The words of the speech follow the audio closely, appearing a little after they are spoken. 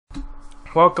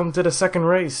Welcome to the second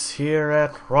race here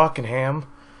at Rockingham.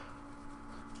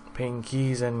 Payne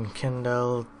Keys and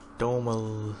Kendall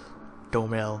Domel.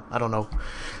 I don't know.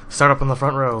 Start up in the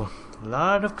front row. A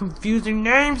lot of confusing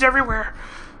names everywhere.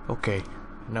 Okay,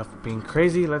 enough being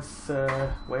crazy. Let's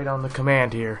wait on the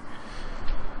command here.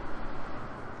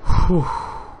 Whew.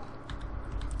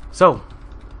 So,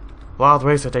 wild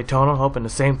race at Daytona. Hoping the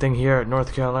same thing here at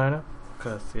North Carolina,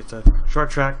 because it's a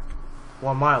short track,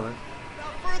 1 miler.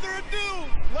 Without further ado,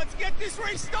 let's get this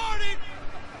race started.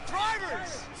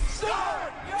 Drivers,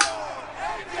 start your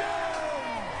engine!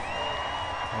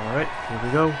 Alright, here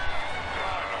we go.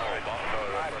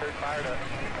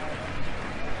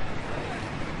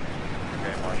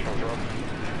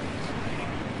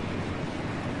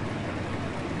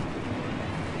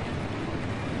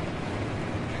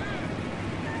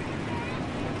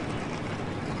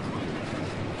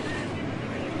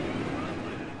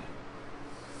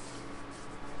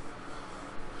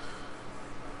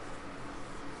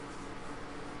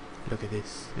 Look at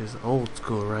this. This is old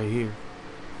school right here.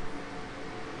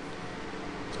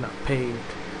 It's not paved.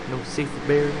 No safety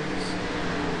barriers.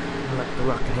 Like the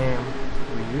Rockingham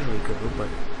we usually go, but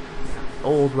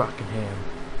old Rockingham.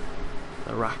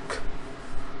 The Rock.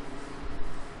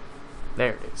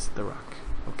 There it is. The Rock.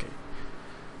 Okay.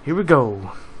 Here we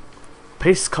go.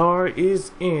 Pace car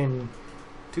is in.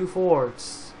 2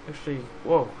 Fords. Actually,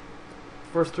 whoa.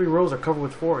 First 3 rows are covered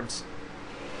with Fords.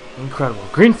 Incredible.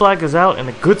 Green flag is out and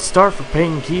a good start for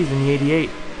Payne Keys in the 88.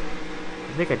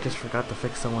 I think I just forgot to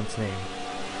fix someone's name.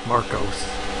 Marcos.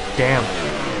 Damn.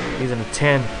 He's in a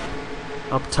 10.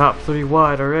 Up top, 3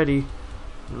 wide already.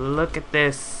 Look at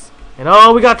this. And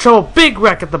oh, we got trouble. Big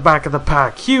wreck at the back of the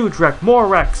pack. Huge wreck. More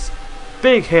wrecks.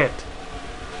 Big hit.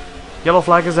 Yellow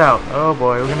flag is out. Oh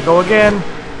boy, we're gonna go again.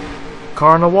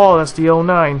 Car on the wall. That's the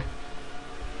 09.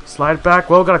 Slide back.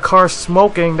 Well, got a car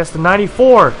smoking. That's the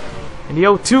 94. And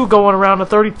the 02 going around the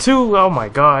 32. Oh my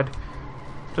god.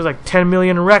 There's like 10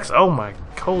 million wrecks. Oh my.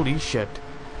 Holy shit.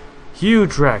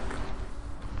 Huge wreck.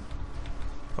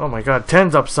 Oh my god.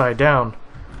 10's upside down.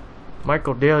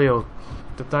 Michael Dalio.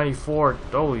 The 94.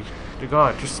 Holy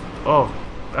god. Just. Oh.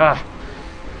 Ah.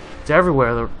 It's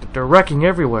everywhere. They're wrecking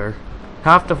everywhere.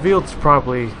 Half the field's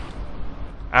probably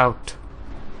out.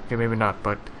 Okay, maybe not,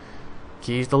 but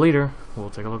Keys the leader.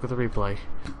 We'll take a look at the replay.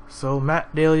 So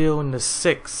Matt Dalio in the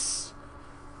 6.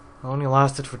 Only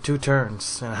lasted for 2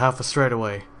 turns and half a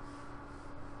straightaway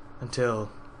until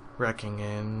wrecking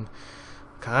in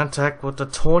contact with the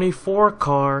 24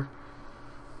 car.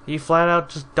 He flat out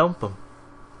just dumped him.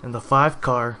 And the 5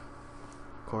 car,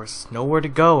 of course, nowhere to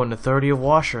go, and the 30 of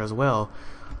Washer as well.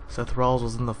 Seth Rawls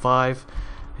was in the 5.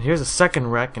 And here's a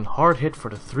second wreck and hard hit for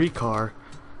the 3 car.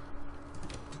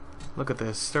 Look at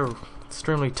this. They're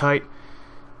extremely tight.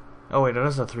 Oh wait,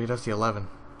 that's the 3. That's the 11.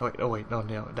 Oh wait, no,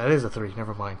 that is a 3.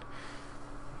 Never mind.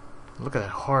 Look at that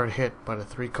hard hit by the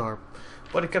 3 car,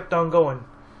 but it kept on going.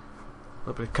 A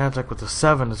little bit of contact with the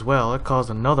 7 as well. It caused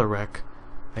another wreck,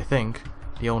 I think.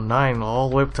 The 09 all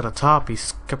the way up to the top. He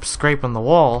kept scraping the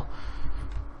wall.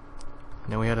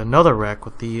 And then we had another wreck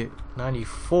with the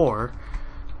 94.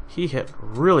 He hit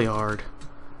really hard.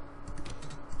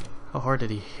 How hard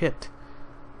did he hit?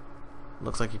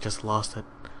 Looks like he just lost it.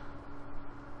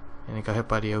 And he got hit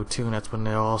by the 02, and that's when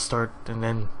they all start, and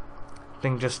then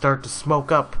things just start to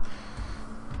smoke up.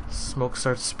 Smoke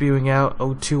starts spewing out.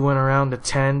 02 went around the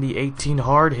 10, the 18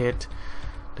 hard hit.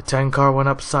 The 10 car went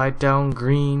upside down,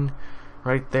 green,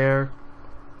 right there.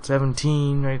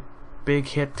 17, right, big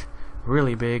hit,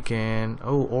 really big, and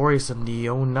oh, Orison, the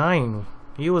 09,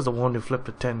 he was the one who flipped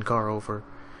the 10 car over.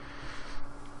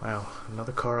 Wow,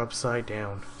 another car upside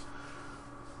down.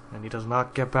 And he does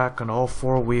not get back on all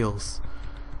 4 wheels.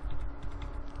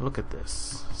 Look at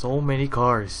this. So many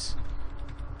cars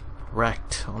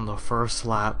wrecked on the first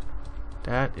lap.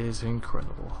 That is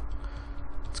incredible.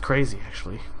 It's crazy,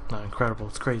 actually. Not incredible,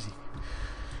 it's crazy.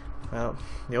 Well,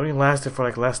 they only lasted for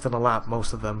like less than a lap,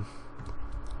 most of them.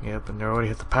 Yep, and they already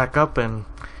had to pack up and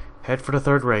head for the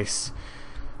 3rd race.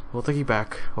 We'll take you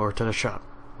back, or to the shop.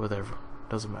 Whatever.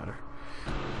 Doesn't matter.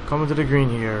 Coming to the green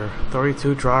here.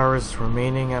 32 drivers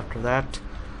remaining after that.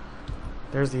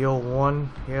 There's the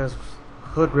 01. He has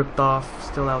hood ripped off,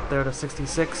 still out there, the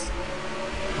 66.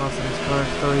 Austin's car,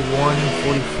 31,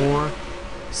 44,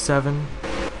 7,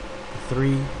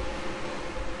 3,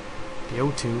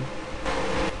 the 02.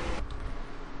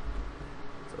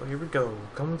 So here we go,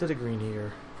 coming to the green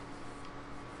here.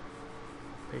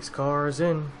 Pace car is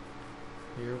in.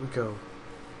 Here we go.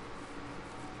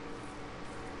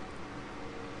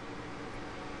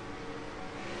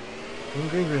 Green,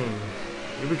 green, green.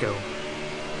 Here we go.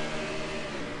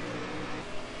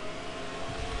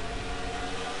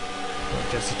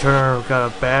 Jesse Turner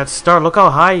got a bad start. Look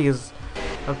how high he is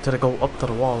up to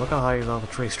the wall. Look how high he is on the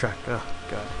racetrack. Oh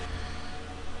god.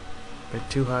 A bit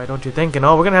too high, don't you think? And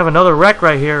oh, we're gonna have another wreck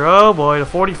right here. Oh boy, the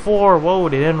 44. Whoa,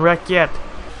 they didn't wreck yet.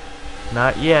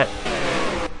 Not yet.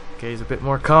 Okay, he's a bit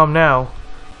more calm now.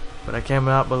 But I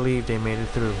cannot believe they made it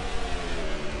through.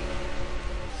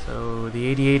 So the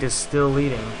 88 is still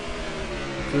leading.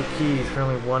 Two keys,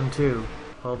 currently 1-2.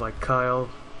 Followed by Kyle,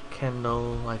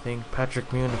 Kendall, I think,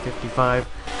 Patrick Mew in the 55.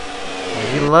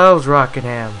 And he loves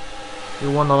Rockingham. He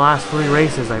won the last 3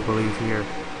 races, I believe, here.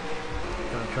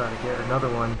 Gonna try to get another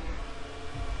one.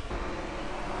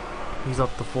 He's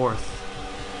up to 4th.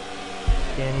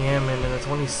 Danny Hammond in the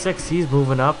 26, he's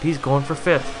moving up. He's going for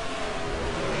 5th.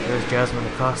 There's Jasmine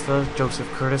Acosta, Joseph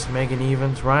Curtis, Megan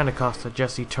Evans, Ryan Acosta,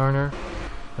 Jesse Turner.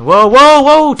 And whoa, whoa,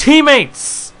 whoa,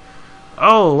 teammates!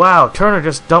 Oh, wow, Turner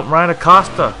just dumped Ryan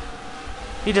Acosta.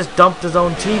 He just dumped his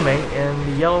own teammate,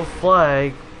 and the yellow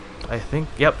flag, I think,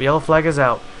 yep, yellow flag is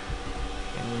out.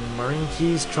 And Marine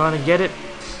Keys trying to get it,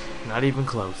 not even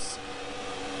close.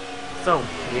 So,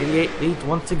 the 88 leads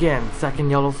once again. Second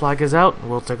yellow flag is out, and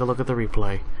we'll take a look at the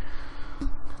replay.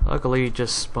 Luckily, he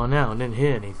just spun out and didn't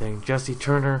hit anything. Jesse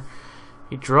Turner,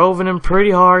 he drove in him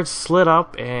pretty hard, slid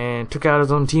up, and took out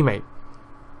his own teammate.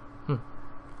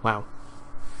 Wow.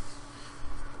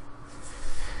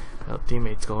 Well,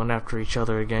 teammates going after each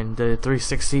other again. Did a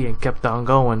 360 and kept on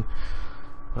going.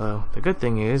 Well, the good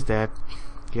thing is that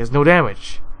he has no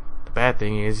damage. The bad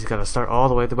thing is he's got to start all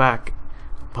the way at the back,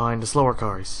 behind the slower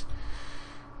cars.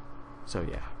 So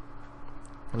yeah.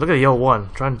 And look at the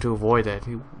 01, trying to avoid that.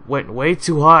 He went way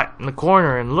too hot in the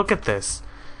corner, and look at this.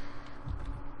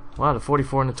 Wow, the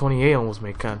 44 and the 28 almost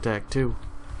made contact too.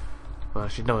 Well,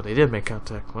 actually, no, they did make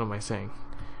contact. What am I saying?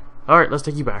 Alright, let's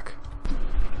take you back.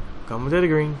 Coming to the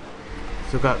green.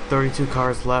 Still got 32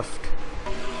 cars left.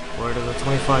 Where does the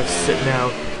 25 sit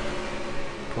now?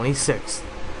 26th.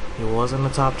 He was in the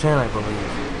top 10, I believe.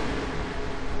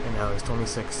 And now he's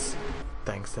 26,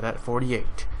 thanks to that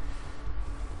 48.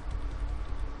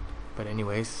 But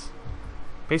anyways,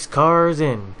 pace cars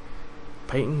in.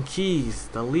 Peyton Keys,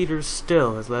 the leader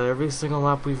still, has led every single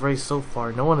lap we've raced so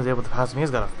far. No one is able to pass him. He's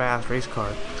got a fast race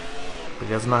car, but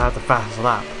he does not have the fastest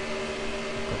lap.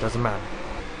 But it doesn't matter.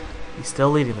 He's still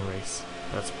leading the race.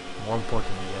 That's more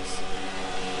important, I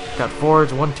guess. Got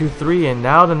Fords 1, 2, 3, and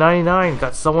now the 99.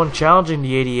 Got someone challenging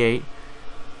the 88.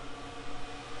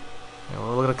 And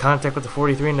we'll look at the contact with the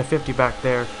 43 and the 50 back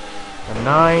there. The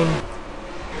 9.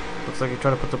 Looks like he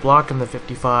tried to put the block in the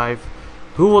 55.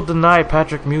 Who will deny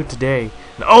Patrick Mew today?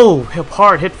 Oh,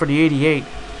 hard hit for the 88.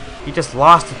 He just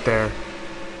lost it there.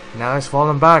 Now he's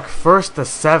falling back. First to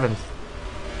 7th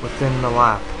within the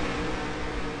lap.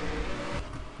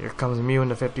 Here comes Mew in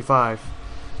the 55.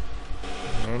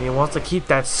 And he wants to keep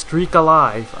that streak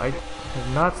alive. I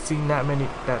have not seen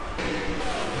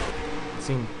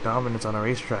seen dominance on a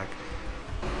racetrack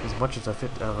as much as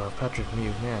Patrick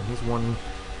Mew. Man, he's won.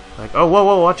 Like, oh, whoa,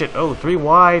 whoa, watch it. Oh, 3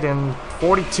 wide and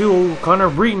 42. Connor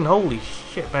Breeden. Holy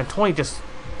shit, man. 20 just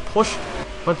pushed,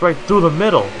 went right through the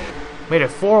middle. Made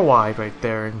it 4 wide right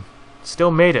there and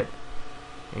still made it.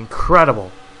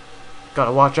 Incredible.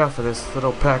 Gotta watch out for this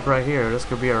little pack right here. This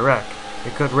could be a wreck.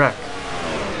 It could wreck.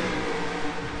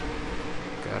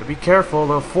 Gotta be careful.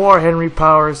 The 4 Henry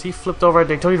Powers. He flipped over at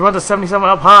Daytona. He runs a 77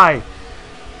 up high.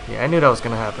 Yeah, I knew that was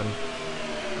gonna happen.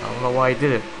 I don't know why he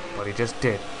did it, but he just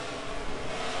did.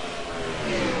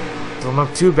 Doesn't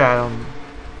look too bad.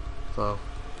 So,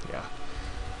 yeah.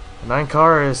 The 9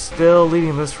 car is still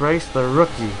leading this race. The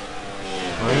rookie.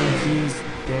 Marine Keys,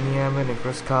 Danny Hammond, and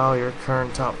Chris Kyle, your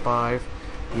current top 5.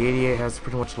 The 88 has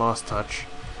pretty much lost touch.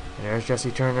 And there's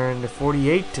Jesse Turner in the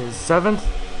 48 is 7th.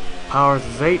 Powers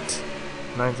is 8th.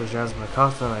 9th is Jasmine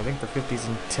Acosta, and I think the 50's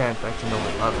in 10th. Actually, no,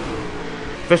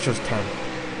 11th. Fisher's 10th.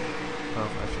 Oh,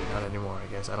 actually, not anymore, I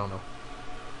guess. I don't know.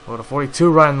 Well, the 42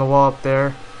 riding the wall up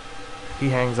there. He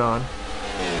hangs on.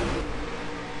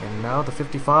 And now the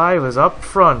 55 is up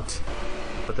front.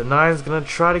 But the 9's going to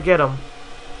try to get him.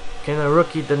 Can the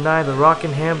rookie deny the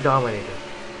Rockingham dominator?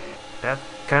 That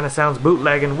kind of sounds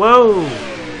bootlegging. Whoa!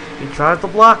 He tries to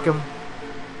block him.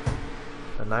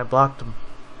 The 9 blocked him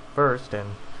first, and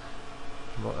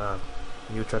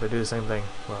you try to do the same thing.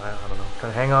 Well, I don't know. Try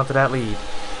to hang on to that lead.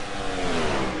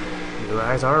 You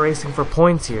guys are racing for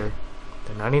points here.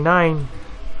 The 99.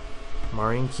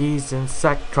 Marine Keys in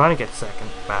trying to get second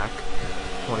back.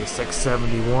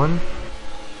 26.71.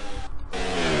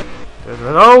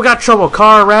 Oh, got trouble.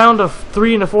 Car around a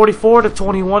 3 and a 44 to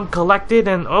 21 collected,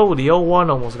 and oh, the 01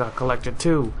 almost got collected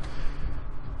too.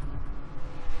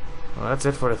 Well, that's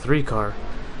it for the 3 car.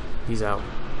 He's out.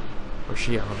 Or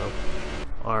she, I don't know.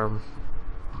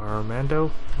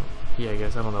 Armando? Yeah, I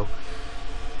guess. I don't know.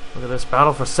 Look at this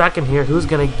battle for second here. Who's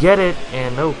going to get it?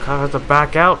 And no, car has to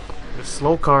back out. The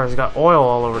slow car has got oil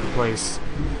all over the place.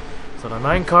 So the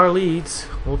 9 car leads.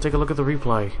 We'll take a look at the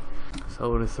replay.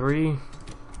 So the 3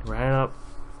 ran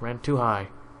too high.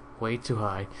 Way too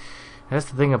high. That's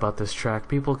the thing about this track.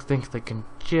 People think they can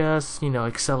just,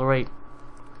 accelerate,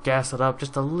 gas it up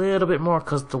just a little bit more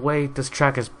because the way this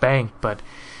track is banked, but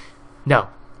no.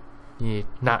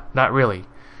 Not really.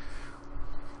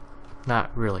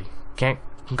 Not really. Can't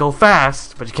go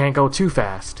fast, but you can't go too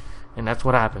fast. And that's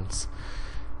what happens.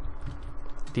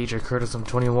 DJ Curtis on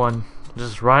 21.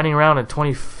 Just riding around in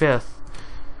 25th.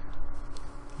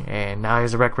 And now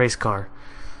he's a wreck race car.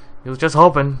 He was just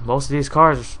hoping, most of these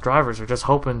drivers are just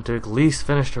hoping to at least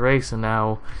finish the race, and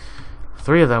now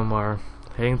 3 of them are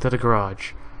heading to the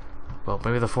garage. Well,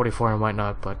 maybe the 44 might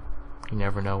not, but you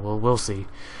never know. We'll see.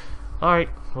 Alright,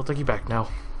 we'll take you back now.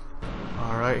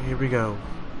 Alright, here we go.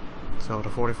 So the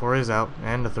 44 is out,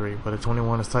 and the 3, but the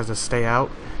 21 decides to stay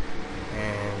out,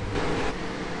 and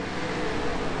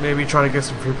maybe try to get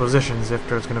some free positions if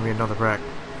there's going to be another wreck.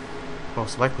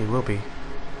 Most likely will be.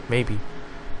 Maybe.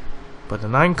 But the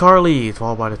 9 car leads,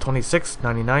 followed by the 26,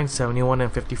 99, 71,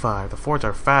 and 55. The Fords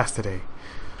are fast today.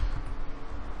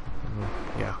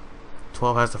 Yeah.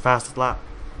 12 has the fastest lap.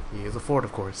 He is a Ford,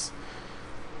 of course.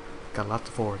 Got lots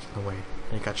of Fords in the way.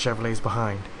 And you got Chevrolets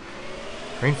behind.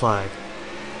 Green flag.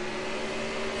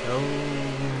 So,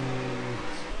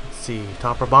 let's see.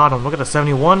 Top or bottom. Look at the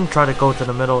 71. Try to go to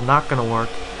the middle. Not going to work.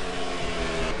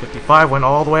 55 went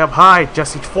all the way up high.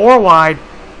 Jesse 4 wide.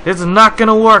 This is not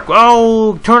gonna work.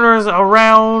 Oh, Turner's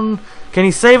around. Can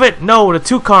he save it? No, the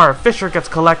 2 car. Fisher gets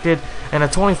collected, and the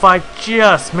 25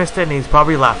 just missed it, and he's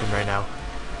probably laughing right now.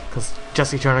 Because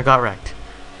Jesse Turner got wrecked.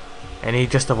 And he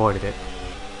just avoided it.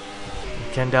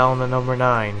 Kendall on the number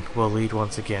 9 will lead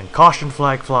once again. Caution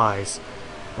flag flies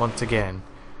once again.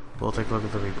 We'll take a look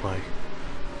at the replay.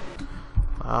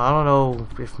 I don't know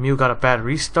if Mew got a bad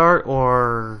restart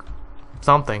or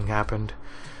something happened.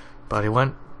 But he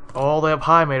went all the way up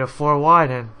high, made it 4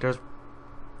 wide, and there's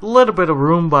a little bit of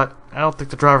room, but I don't think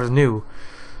the drivers knew.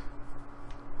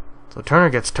 So Turner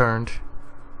gets turned.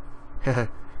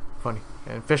 Funny.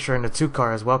 And Fisher in the 2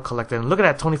 car as well collected. And look at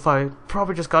that 25.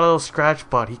 Probably just got a little scratch,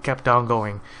 but he kept on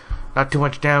going. Not too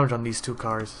much damage on these 2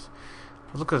 cars.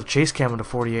 Look at the chase cam in the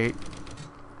 48.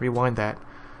 Rewind that.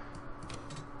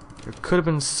 There could have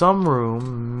been some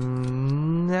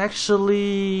room.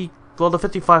 Actually, well, the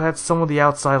 55 had some of the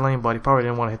outside lane, but he probably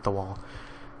didn't want to hit the wall.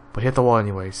 But hit the wall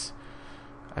anyways.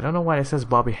 I don't know why it says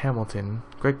Bobby Hamilton.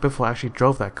 Greg Biffle actually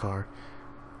drove that car.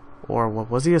 Or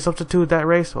what, was he a substitute that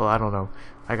race? Well, I don't know.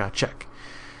 I gotta check.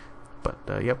 But,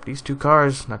 yep, these 2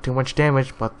 cars, not too much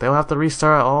damage, but they'll have to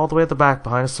restart all the way at the back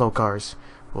behind the slow cars.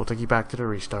 We'll take you back to the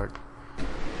restart.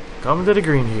 Coming to the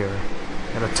green here.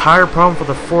 And a tire problem for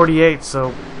the 48,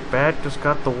 so bad just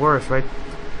got the worst, right?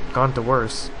 Gone to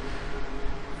worse.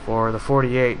 For the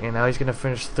 48, and now he's gonna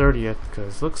finish 30th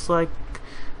because looks like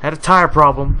had a tire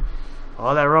problem.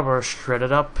 All that rubber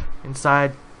shredded up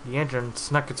inside the engine,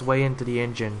 snuck its way into the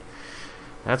engine.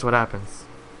 That's what happens.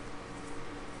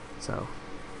 So,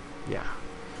 yeah,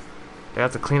 they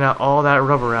have to clean out all that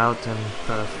rubber out and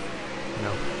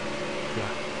yeah.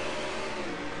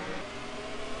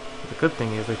 The good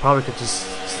thing is they probably could just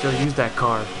still use that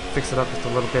car, fix it up just a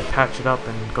little bit, patch it up,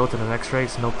 and go to the next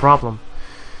race, no problem.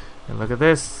 And look at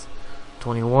this.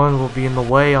 21 will be in the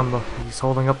way on the. He's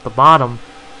holding up the bottom.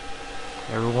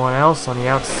 Everyone else on the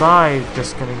outside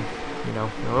just gonna,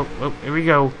 oh, here we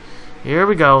go. Here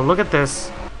we go. Look at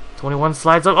this. 21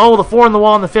 slides up. Oh, the 4 in the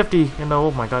wall on the 50. And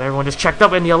oh my god, everyone just checked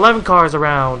up, and the 11 cars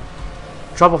around.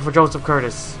 Trouble for Joseph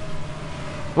Curtis.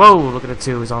 Whoa, look at the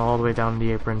 2. He's on all the way down in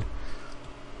the apron.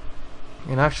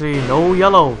 And actually, no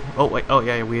yellow. Oh, wait. Oh,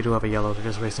 yeah, we do have a yellow. They're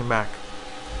just racing back.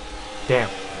 Damn.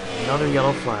 Another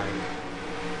yellow flag.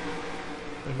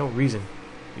 There's no reason.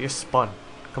 You just spun.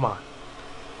 Come on.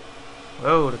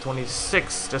 Whoa, the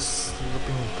 26 just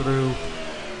slipping through.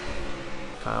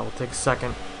 Kyle will take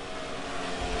second.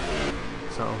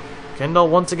 So, Kendall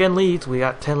once again leads. We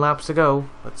got 10 laps to go.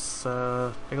 Let's take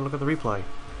a look at the replay.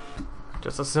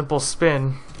 Just a simple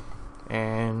spin.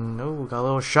 And, oh, got a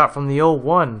little shot from the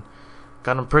 01.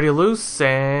 Got him pretty loose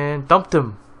and dumped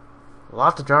him.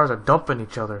 Lots of drivers are dumping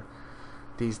each other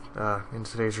in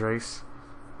today's race.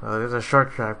 There's a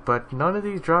short track, but none of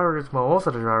these drivers, well, most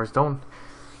of the drivers don't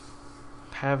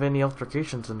have any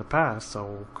altercations in the past,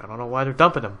 so I don't know why they're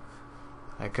dumping them.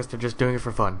 I guess they're just doing it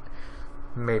for fun.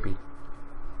 Maybe.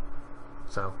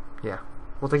 So, yeah.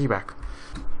 We'll take you back.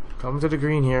 Coming to the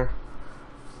green here.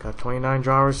 Got 29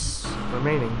 drivers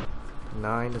remaining.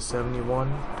 9 to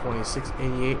 71, 26,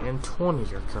 88, and 20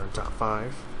 your current top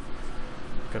 5.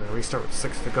 Gonna restart with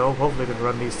 6 to go. Hopefully we can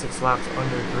run these 6 laps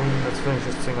under green. Let's finish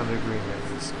this thing under green,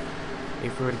 guys.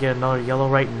 If we were to get another yellow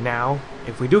right now,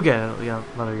 if we do get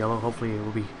another yellow, hopefully it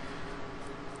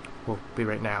will be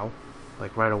right now,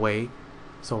 like right away,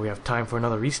 so we have time for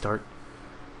another restart.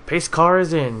 Pace car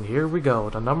is in. Here we go.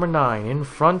 The number 9 in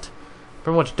front,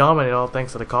 pretty much dominated all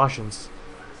thanks to the cautions.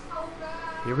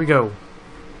 Here we go.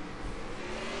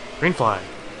 Green flag.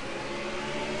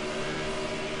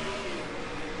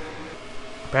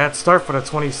 Bad start for the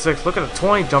 26. Look at the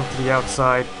 20 jump to the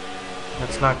outside.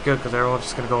 That's not good because everyone's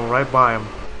just going to go right by him.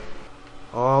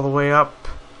 All the way up.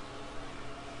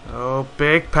 Oh,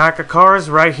 big pack of cars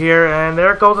right here. And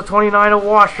there goes the 29 of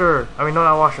Washer. I mean, no,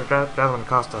 not Washer. That's one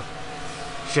Costa.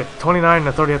 Shit, 29 and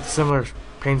the 30 have the similar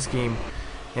paint scheme.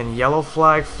 And yellow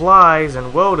flag flies.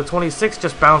 And whoa, the 26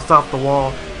 just bounced off the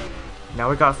wall. Now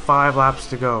we got 5 laps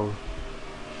to go.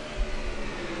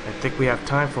 I think we have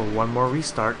time for one more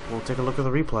restart. We'll take a look at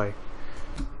the replay.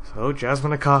 So,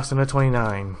 Jasmine Acosta and the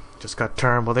 29 just got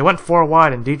turned. Well, they went 4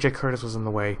 wide and DJ Curtis was in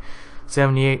the way.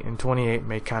 78 and 28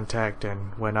 made contact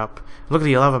and went up. Look at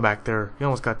the 11 back there. He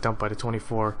almost got dumped by the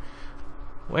 24.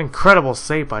 Incredible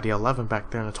save by the 11 back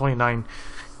there. And the 29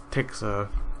 takes a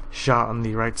shot on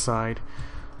the right side.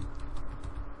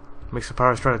 Makes the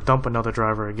Pirates try to dump another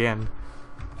driver again.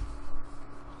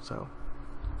 So,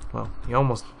 well, he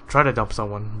almost tried to dump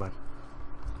someone, but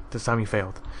this time he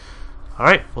failed.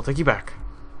 Alright, we'll take you back.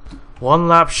 1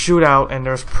 lap shootout, and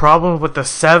there's problems with the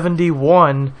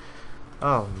 71.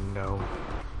 Oh no.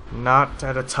 Not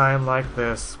at a time like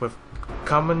this. With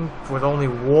coming with only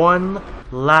 1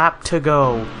 lap to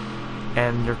go,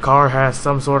 and your car has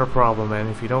some sort of problem, and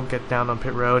if you don't get down on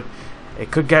pit road,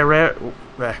 it could get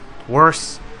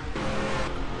worse.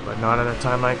 But not at a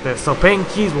time like this. So Peyton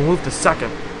Keys will move to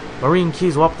 2nd. Marine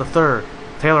Keys will up to 3rd.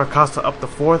 Taylor Acosta up to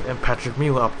 4th, and Patrick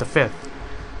Mew up to 5th.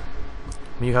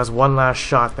 Mew has one last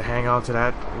shot to hang on to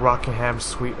that Rockingham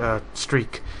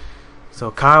streak. So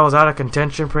Kyle is out of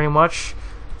contention pretty much.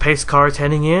 Pace car's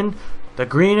heading in. The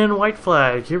green and white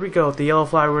flag. Here we go. If the yellow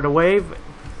flag were to wave,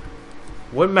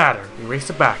 wouldn't matter. He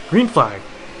raced it back. Green flag.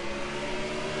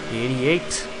 The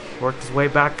 88 worked his way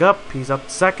back up. He's up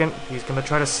 2nd. He's going to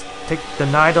try to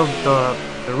deny the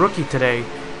rookie today.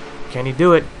 Can he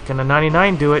do it? Can the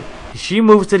 99 do it? She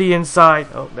moves to the inside.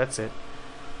 Oh, that's it.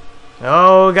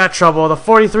 Oh, got trouble. The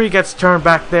 43 gets turned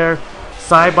back there.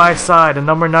 Side by side. The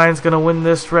number 9 is going to win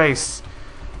this race.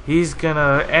 He's going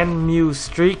to end Mew's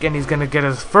streak, and he's going to get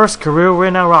his first career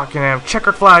win at Rockingham.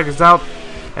 Checkered flag is out,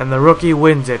 and the rookie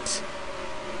wins it.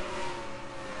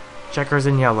 Checkers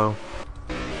in yellow.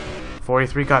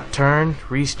 43 got turned.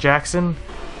 Reese Jackson.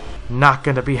 Not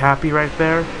going to be happy right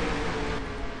there.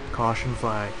 Caution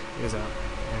flag is out.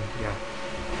 And yeah.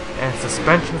 And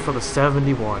suspension for the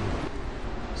 71.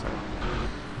 So,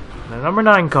 the number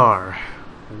 9 car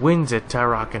wins it to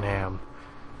Rockingham.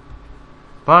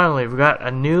 Finally, we got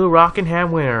a new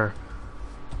Rockingham winner.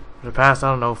 For the past, I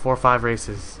don't know, 4 or 5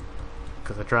 races.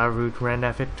 Because the driver who ran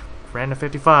the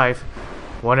 55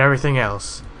 won everything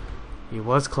else. He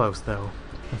was close though,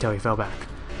 until he fell back.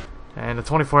 And the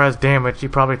 24 has damage. He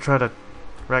probably tried to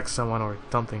wreck someone or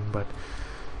something, but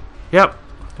yep.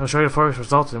 I'll show you the first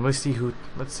results, and let's see who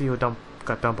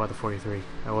got dumped by the 43.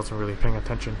 I wasn't really paying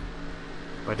attention,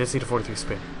 but I did see the 43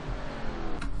 spin.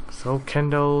 So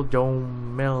Kendall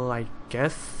Domel, I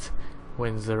guess,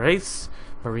 wins the race.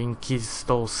 Marine Keys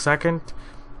stole 2nd.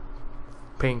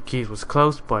 Peyton Keys was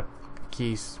close, but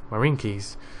Marine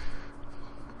Keys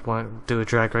want to do a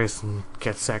drag race and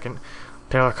get 2nd.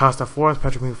 Taylor Costa 4th,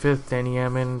 Patrick Mew 5th, Danny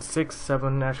Ammon 6th,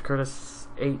 7th, Ash Curtis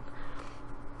 8th.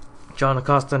 John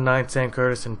Acosta 9th, Sam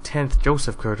Curtis, and 10th,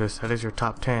 Joseph Curtis. That is your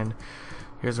top 10.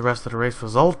 Here's the rest of the race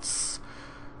results.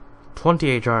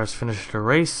 28 drivers finished the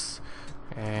race,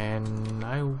 and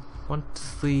I want to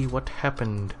see what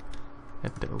happened.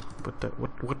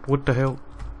 What the hell?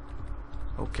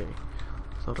 Okay,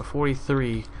 so the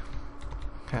 43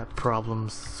 had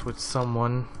problems with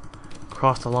someone.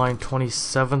 Crossed the line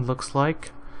 27, looks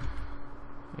like.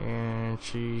 And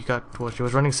she got, well, she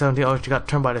was running 17. Oh, she got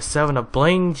turned by the 7 of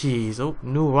Blaine Keys. Oh,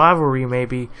 new rivalry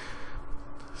maybe.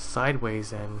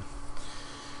 Sideways, and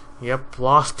yep,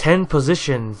 lost 10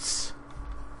 positions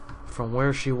from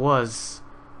where she was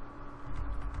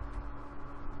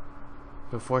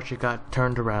before she got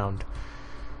turned around.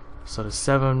 So the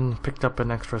 7 picked up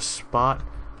an extra spot,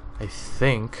 I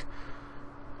think.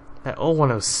 That 01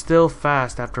 was still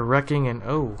fast after wrecking, and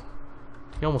oh,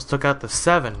 he almost took out the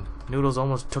 7. Noodles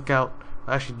almost took out,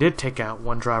 actually did take out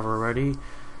one driver already,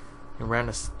 and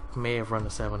may have run the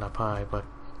 7 up high, but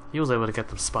he was able to get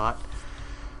the spot.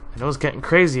 And it was getting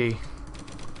crazy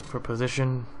for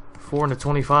position 4 and a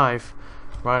 25.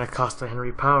 Ryan Acosta,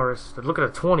 Henry Powers. Look at a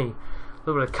 20. A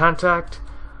little bit of contact.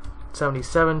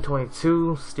 77,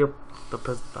 22. Still,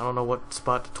 I don't know what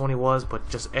spot the 20 was, but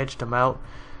just edged him out.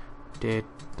 Did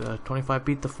the 25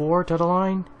 beat the 4 to the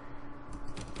line?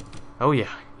 Oh yeah,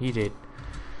 he did.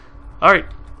 Alright,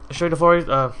 I'll show you the 4.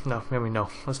 No, maybe no.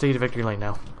 Let's take you to victory lane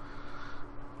now.